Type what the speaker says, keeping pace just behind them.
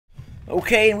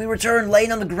Okay, and we return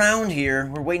laying on the ground here.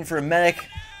 We're waiting for a medic.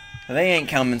 They ain't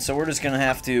coming, so we're just gonna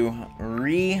have to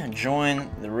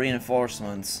rejoin the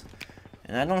reinforcements.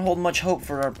 And I don't hold much hope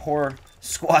for our poor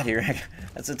squad here.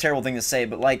 That's a terrible thing to say,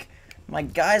 but like, my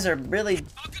guys are really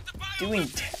doing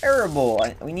terrible.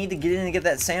 We need to get in and get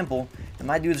that sample. And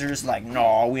my dudes are just like,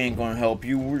 no, we ain't gonna help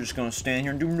you. We're just gonna stand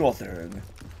here and do nothing.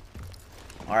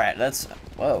 Alright, let's...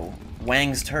 Whoa.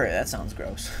 Wang's turret. That sounds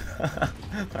gross.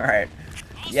 Alright.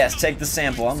 Yes, take the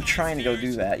sample. I'm trying to go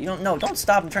do that. You don't... No, don't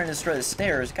stop. I'm trying to destroy the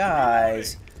stairs.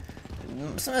 Guys.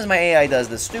 Sometimes my AI does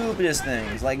the stupidest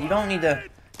things. Like, you don't need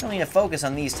to focus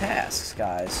on these tasks,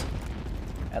 guys.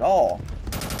 At all.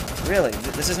 Really.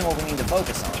 This isn't what we need to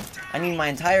focus on. I need my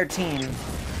entire team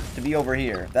to be over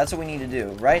here. That's what we need to do.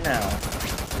 Right now.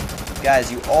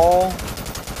 Guys, you all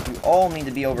need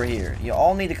to be over here. You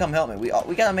all need to come help me.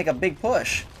 We gotta make a big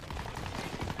push.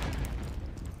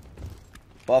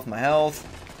 Buff my health.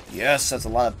 Yes, that's a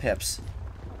lot of pips.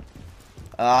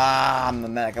 Ah, I'm the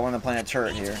medic. I want to plant a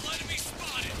turret here.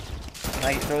 Can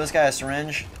I throw this guy a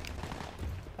syringe?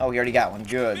 Oh, he already got one.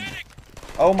 Good.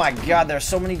 Oh my god, there's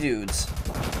so many dudes.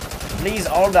 Please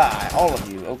all die. All of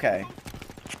you. Okay.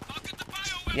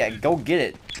 Yeah, go get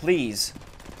it. Please.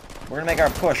 We're gonna make our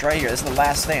push right here. This is the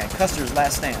last stand. Custer's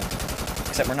last stand.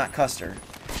 Except we're not custard.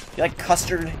 You like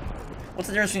custard? What's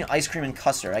the difference between ice cream and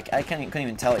custard? I couldn't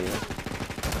even tell you.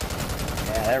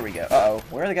 Yeah, there we go. Uh-oh.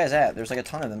 Where are the guys at? There's like a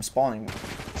ton of them spawning.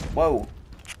 Whoa.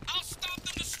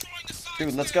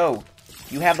 Dude, let's go.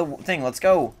 You have the thing. Let's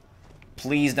go.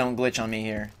 Please don't glitch on me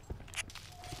here.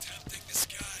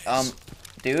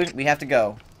 Dude, we have to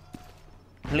go.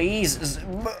 Please.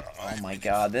 Oh my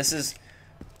god, this is...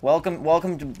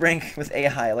 Welcome to Brink with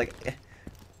AI. Like,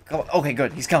 okay,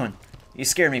 good. He's coming. You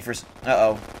scared me for...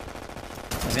 Uh-oh.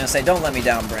 I was gonna say, don't let me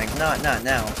down, Brink. Not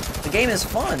now. The game is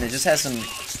fun. It just has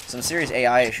some serious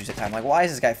AI issues at times. Like, why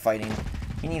is this guy fighting?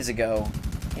 He needs to go.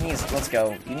 Let's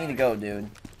go. You need to go, dude.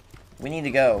 We need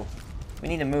to go. We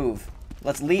need to move.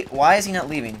 Let's leave. Why is he not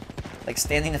leaving? Like,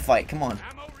 standing to fight. Come on.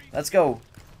 Let's go.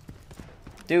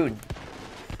 Dude.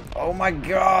 Oh my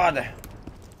god.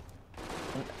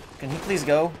 Can he please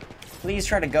go? Please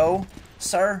try to go,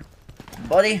 sir?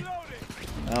 Buddy?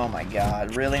 Oh my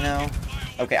god. Really now?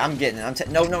 Okay, I'm getting it.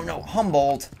 No.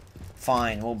 Humboldt.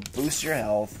 Fine. We'll boost your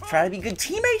health. Try to be a good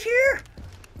teammate here?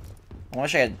 I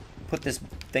wish I had put this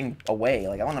thing away.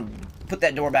 Like, I want to put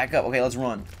that door back up. Okay, let's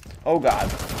run. Oh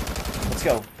god. Let's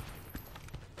go.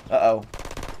 Uh-oh.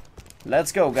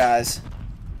 Let's go, guys.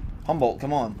 Humboldt,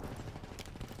 come on.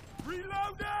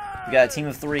 We got a team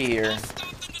of 3 here.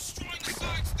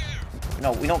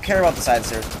 No, we don't care about the side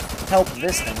stairs. Help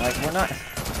this thing. Like, we're not...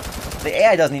 The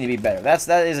AI does need to be better.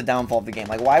 That is a downfall of the game.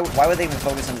 Like, why would they even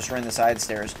focus on destroying the side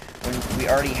stairs when we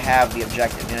already have the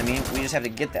objective? You know what I mean? We just have to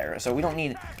get there. So we don't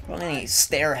need any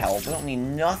stair help. We don't need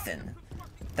nothing.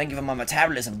 Thank you for my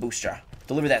metabolism booster.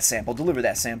 Deliver that sample. Deliver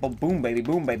that sample. Boom, baby.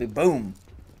 Boom, baby. Boom.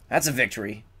 That's a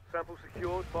victory. Sample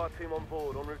secured. Fire team on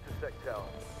board. En route to Sec Tower.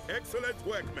 Excellent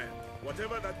work, men.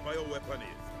 Whatever that bioweapon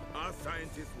is, our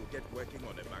scientists will get working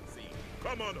on a vaccine.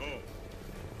 Come on home.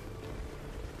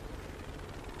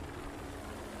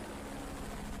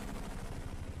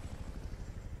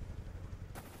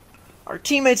 Our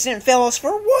teammates didn't fail us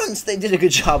for once. They did a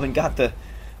good job and got the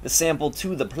sample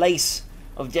to the place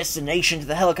of destination, to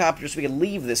the helicopter, so we could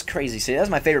leave this crazy city. That's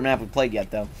my favorite map we've played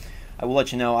yet, though. I will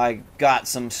let you know I got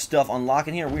some stuff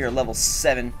unlocking here. We are level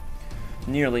 7.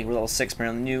 Nearly. We're level 6,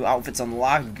 apparently. New outfits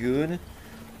unlocked. Good.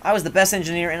 I was the best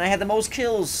engineer, and I had the most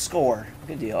kills score.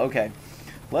 Good deal. Okay.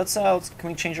 Can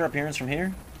we change our appearance from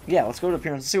here? Yeah, let's go to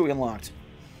appearance and see what we unlocked.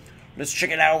 Let's check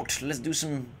it out. Let's do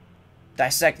some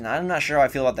dissecting. I'm not sure how I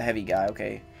feel about the heavy guy.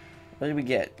 Okay. What did we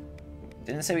get?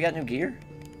 Didn't it say we got new gear?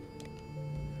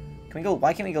 Can we go...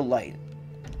 Why can't we go light?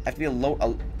 I have to be a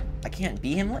low... I can't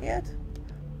be him yet?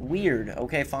 Weird.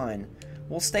 Okay, fine.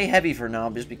 We'll stay heavy for now,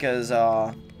 just because,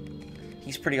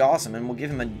 he's pretty awesome, and we'll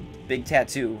give him a big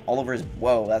tattoo all over his...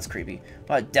 Whoa, that's creepy.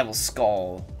 What a devil's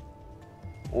skull.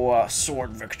 Or a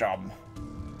sword victim.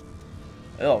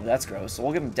 Oh, that's gross. So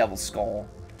we'll give him devil's skull.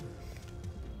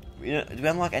 Do we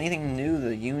unlock anything new?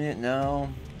 The unit?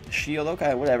 No. Shield?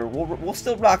 Okay, whatever. We'll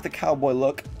still rock the cowboy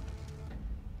look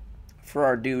for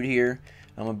our dude here.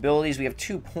 Abilities, we have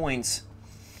 2 points.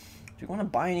 Do we want to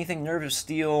buy anything? Nerve of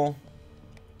Steel.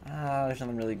 There's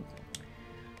nothing really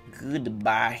good to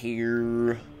buy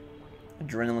here.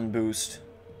 Adrenaline boost.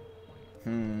 I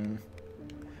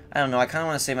don't know. I kind of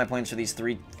want to save my points for these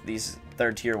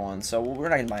 3rd tier ones, so we're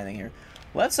not gonna buy anything here.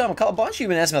 Let's a bunch of you have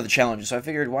been asking about the challenges, so I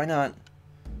figured why not?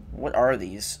 What are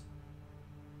these?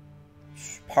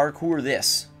 Parkour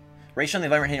this. Ratio on the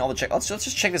environment hitting all the check. Let's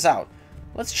just check this out.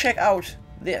 Let's check out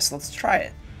this. Let's try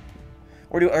it.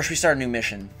 Or should we start a new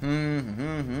mission?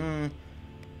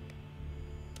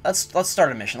 Let's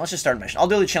start a mission. Let's just start a mission. I'll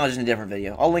do the challenges in a different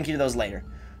video. I'll link you to those later.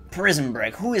 Prison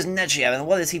Break. Who is Nechayev and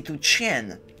what is he to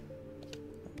Chen?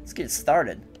 Let's get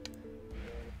started.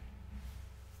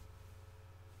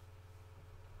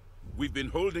 We've been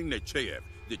holding Nechayev,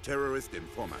 the terrorist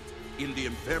informant, in the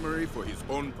infirmary for his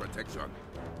own protection.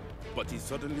 But he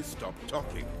suddenly stopped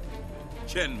talking.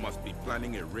 Chen must be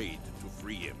planning a raid to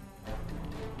free him.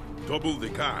 Double the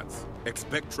guards.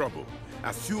 Expect trouble.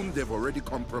 Assume they've already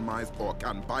compromised or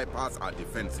can bypass our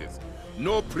defenses.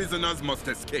 No prisoners must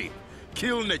escape.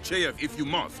 Kill Nechayev if you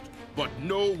must, but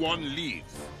no one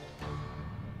leaves.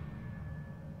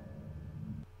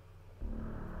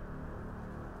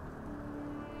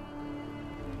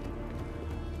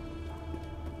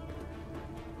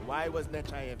 Why was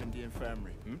Nechayev in the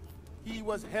infirmary? He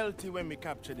was healthy when we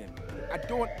captured him. I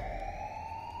don't...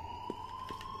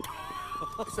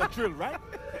 It's a drill, right?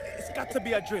 It's got to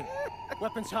be a drill.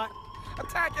 Weapons hot.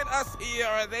 Attacking us here,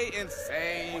 are they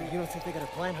insane? You don't think they got a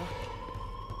plan, huh?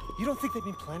 You don't think they've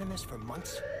been planning this for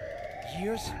months?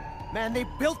 Years? Man, they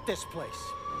built this place.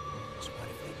 So what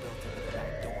if they built it with the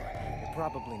back door? They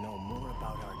probably know more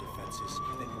about our defenses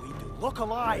than we do. Look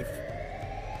alive!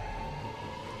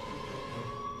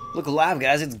 Look alive,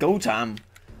 guys. It's go time.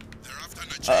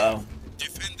 Uh-oh.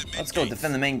 Let's go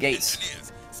defend the main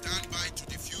gates.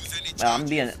 I'm gonna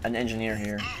be an engineer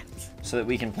here, so that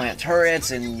we can plant turrets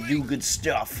and do good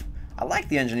stuff. I like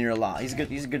the engineer a lot. He's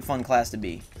a good fun class to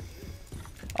be.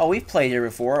 Oh, we've played here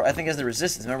before. I think as the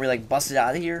Resistance. Remember we like busted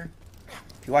out of here?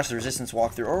 If you watch the Resistance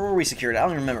walkthrough, or were we secured? I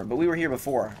don't even remember, but we were here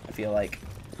before, I feel like.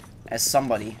 As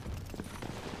somebody.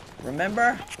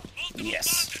 Remember?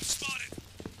 Yes.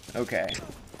 Okay.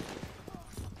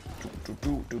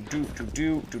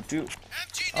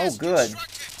 Oh, good.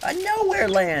 A nowhere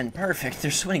land! Perfect.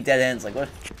 They're swinging dead ends. Like, what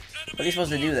are you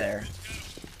supposed to do there?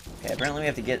 Okay, apparently we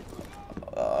have to get...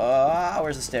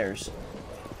 where's the stairs?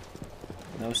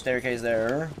 No staircase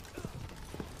there.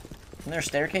 Isn't there a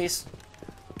staircase?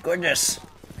 Goodness.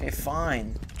 Okay,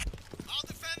 fine.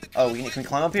 Oh, can we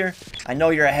climb up here? I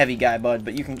know you're a heavy guy, bud,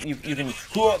 but you can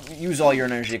use all your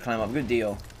energy to climb up. Good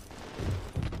deal.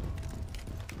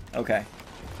 Okay.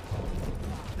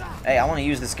 Hey, I want to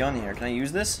use this gun here. Can I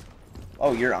use this?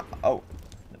 Oh, you're... Oh,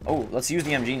 let's use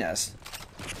the MG nest.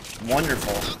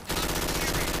 Wonderful.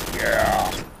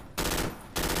 Yeah.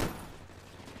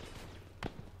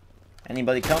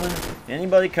 Anybody coming?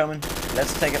 Anybody coming?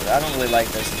 Let's take it. I don't really like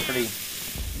this. It's pretty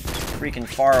freaking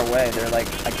far away. They're like,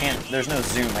 I can't... There's no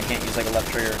zoom. I can't use like a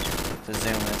left trigger to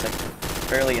zoom. It's like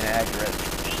fairly inaccurate.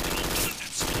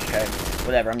 Okay,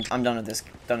 whatever. I'm done with this.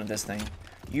 Done with this thing.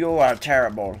 You are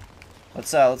terrible.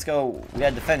 Let's go. We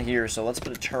gotta defend here, so let's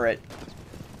put a turret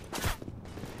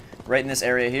right in this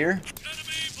area here.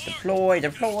 Deploy,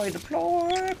 deploy,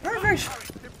 deploy. Perfect.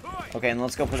 Okay, and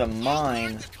let's go put a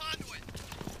mine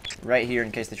right here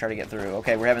in case they try to get through.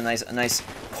 Okay, we're having a nice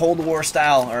Cold War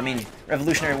style, or I mean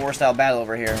Revolutionary War style battle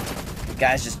over here. The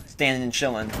guys just standing and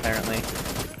chilling, apparently.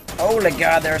 Holy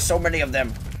God, there are so many of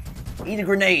them. Eat a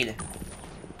grenade.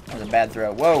 That was a bad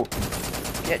throw. Whoa.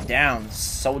 Get down,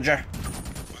 soldier.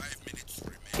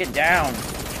 Get down.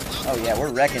 Oh yeah, we're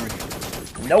wrecking.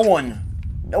 No one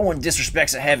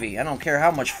disrespects a heavy. I don't care how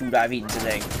much food I've eaten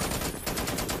today.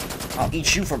 I'll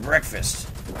eat you for breakfast.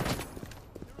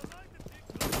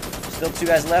 Still 2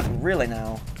 guys left? Really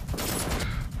now?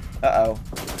 Uh-oh.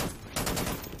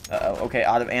 Uh-oh. Okay,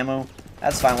 out of ammo.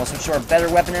 That's fine. We'll switch to our better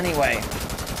weapon anyway.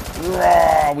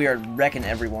 Raw! We are wrecking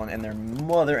everyone and their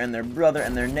mother and their brother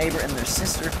and their neighbor and their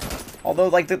sister. Although,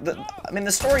 like, I mean,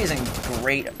 the story isn't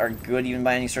great or good even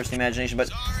by any stretch of the imagination,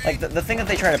 but, like, the thing that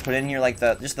they try to put in here, like,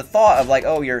 just the thought of, like,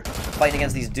 oh, you're fighting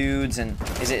against these dudes, and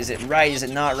is it right, is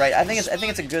it not right? I think it's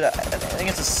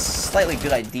a slightly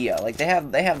good idea. Like, they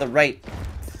have the right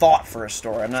thought for a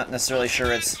story. I'm not necessarily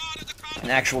sure it's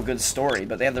an actual good story,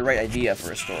 but they have the right idea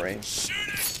for a story.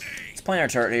 Let's plant our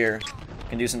turret here.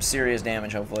 Can do some serious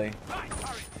damage, hopefully.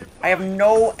 I have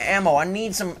no ammo. I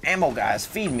need some ammo, guys.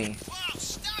 Feed me.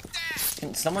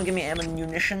 Can someone give me ammo and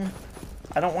munition?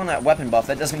 I don't want that weapon buff.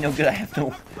 That does me no good. I have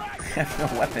no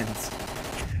weapons.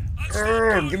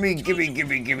 Give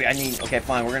me. I need... Okay,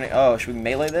 fine. We're gonna... Oh, should we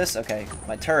melee this? Okay.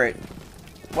 My turret.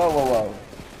 Whoa.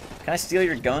 Can I steal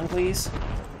your gun, please?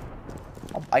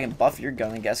 I can buff your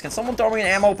gun, I guess. Can someone throw me an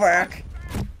ammo pack?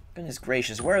 Goodness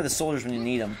gracious. Where are the soldiers when you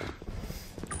need them?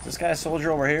 Is this guy a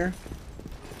soldier over here?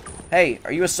 Hey,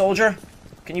 are you a soldier?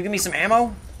 Can you give me some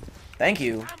ammo? Thank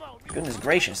you. Goodness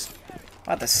gracious.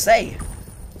 What to say?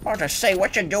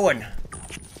 What you doing?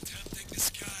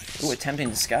 Ooh, attempting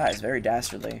disguise. Very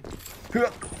dastardly.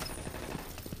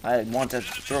 I want to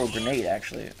throw a grenade,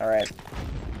 actually. Alright.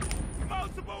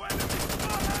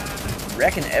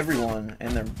 Wrecking everyone,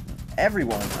 and they're...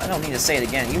 Everyone. I don't need to say it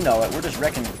again. You know it. We're just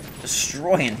wrecking,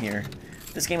 destroying here.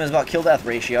 This game is about kill-death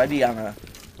ratio. I'd be on a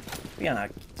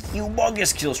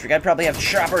humongous kill streak. I'd probably have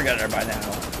Chopper Gunner by now.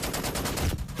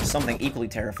 Something equally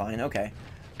terrifying. Okay.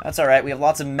 That's alright. We have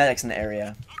lots of medics in the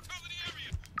area.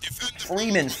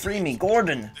 Freeman, free me.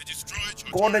 Gordon.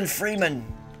 Gordon Freeman.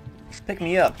 Pick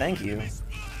me up. Thank you.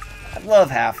 I love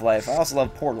Half-Life. I also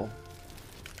love Portal.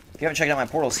 If you haven't checked out my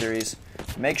Portal series,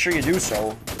 make sure you do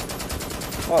so.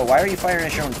 Whoa, why are you firing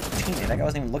at your own teammate? That guy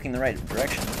wasn't even looking the right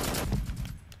direction.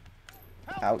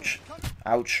 Ouch.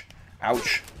 Ouch.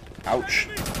 Ouch. Ouch.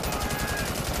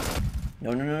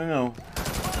 No, no, no, no, no.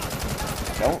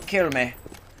 Don't kill me.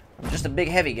 I'm just a big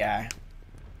heavy guy.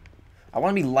 I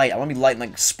want to be light. I want to be light and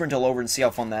like sprint all over and see how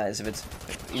fun that is. If it's,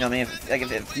 you know what I mean?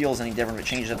 If it feels any different, if it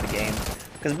changes up the game.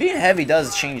 Because being heavy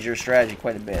does change your strategy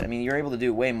quite a bit. I mean, you're able to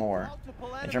do way more.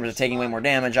 In terms of taking way more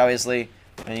damage, obviously.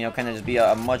 And, you know, kind of just be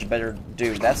a much better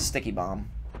dude. That's a sticky bomb.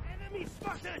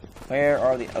 Where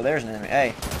are the... Oh, there's an enemy.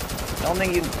 Hey, don't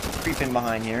think you creep in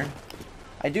behind here.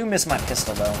 I do miss my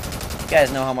pistol, though. You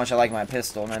guys know how much I like my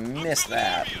pistol, and I miss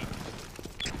that.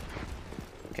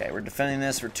 Okay, we're defending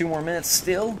this for 2 more minutes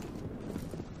still.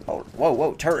 Oh, whoa,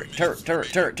 whoa, turret, turret,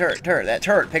 turret, turret, turret, turret. That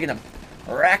turret picking up,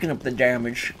 racking up the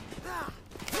damage.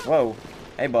 Whoa.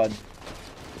 Hey, bud.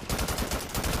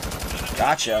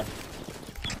 Gotcha.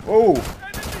 Whoa.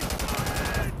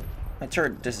 My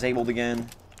turret disabled again.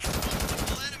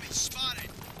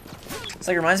 It's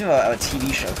like, it reminds me of a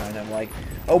TV show, kind of like,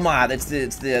 oh my, it's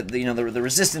the you know, the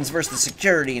resistance versus the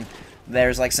security, and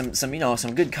there's like some you know,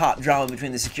 some good cop drama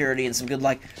between the security and some good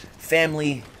like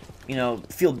family, you know,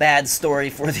 feel bad story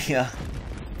for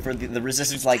the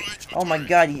resistance. Like, oh my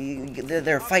god,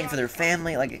 they're fighting for their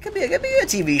family. Like, it could be a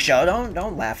TV show.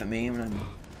 Don't laugh at me when I'm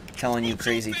telling you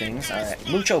crazy things. All right,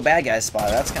 Mucho bad guy spot.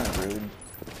 That's kind of rude.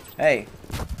 Hey,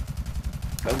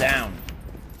 go down.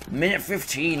 Minute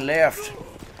 15 left.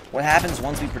 What happens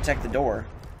once we protect the door?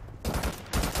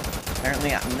 Apparently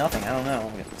nothing. I don't know.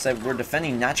 It said we're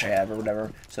defending Nachaev or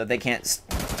whatever, so that they can't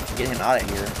get him out of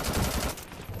here.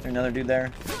 Is there another dude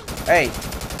there? Hey,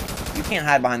 you can't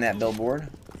hide behind that billboard.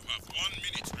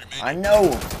 I know.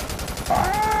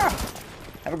 Ah!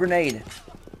 Have a grenade.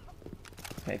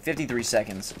 Okay, 53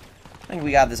 seconds. I think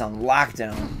we got this on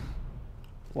lockdown.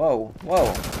 Whoa,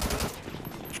 whoa.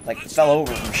 Like, fell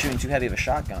over from shooting too heavy of a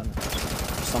shotgun.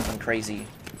 Or something crazy.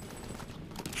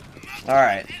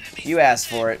 Alright, you asked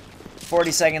for it.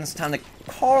 40 seconds, time to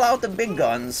call out the big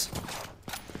guns.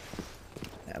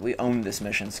 Yeah, we owned this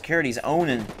mission. Security's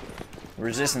owning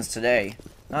resistance today.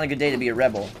 Not a good day to be a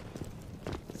rebel.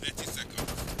 30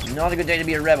 seconds. Not a good day to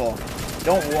be a rebel.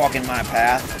 Don't walk in my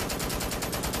path.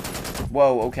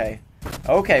 Whoa, okay.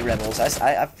 Okay, rebels,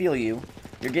 I feel you.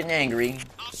 You're getting angry.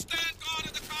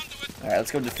 Alright,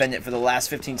 let's go defend it for the last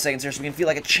 15 seconds here so we can feel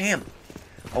like a champ.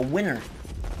 A winner.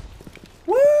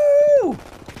 Woo!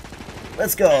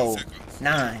 Let's go.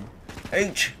 9,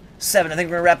 8, 7. I think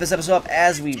we're going to wrap this episode up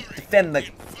as we defend the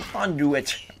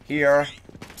conduit here.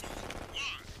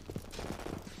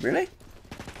 Really?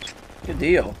 Good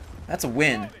deal. That's a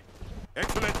win.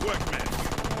 Excellent work, man.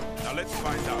 Now let's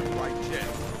find out why Chen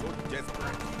is so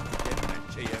desperate to get that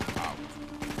JF out.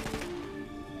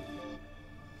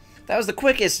 That was the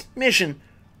quickest mission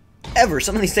ever.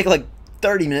 Some of these take like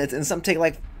 30 minutes and some take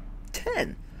like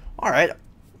 10. Alright.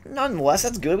 Nonetheless,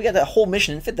 that's good. We got that whole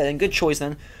mission and fit that in. Good choice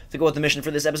then to go with the mission for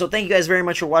this episode. Thank you guys very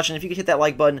much for watching. If you could hit that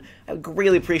like button, I would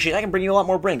greatly appreciate it. I can bring you a lot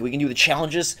more Brink. We can do the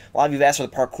challenges. A lot of you have asked for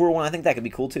the parkour one. I think that could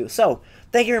be cool too. So,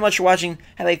 thank you very much for watching.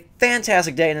 Have a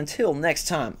fantastic day, and until next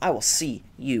time, I will see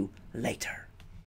you later.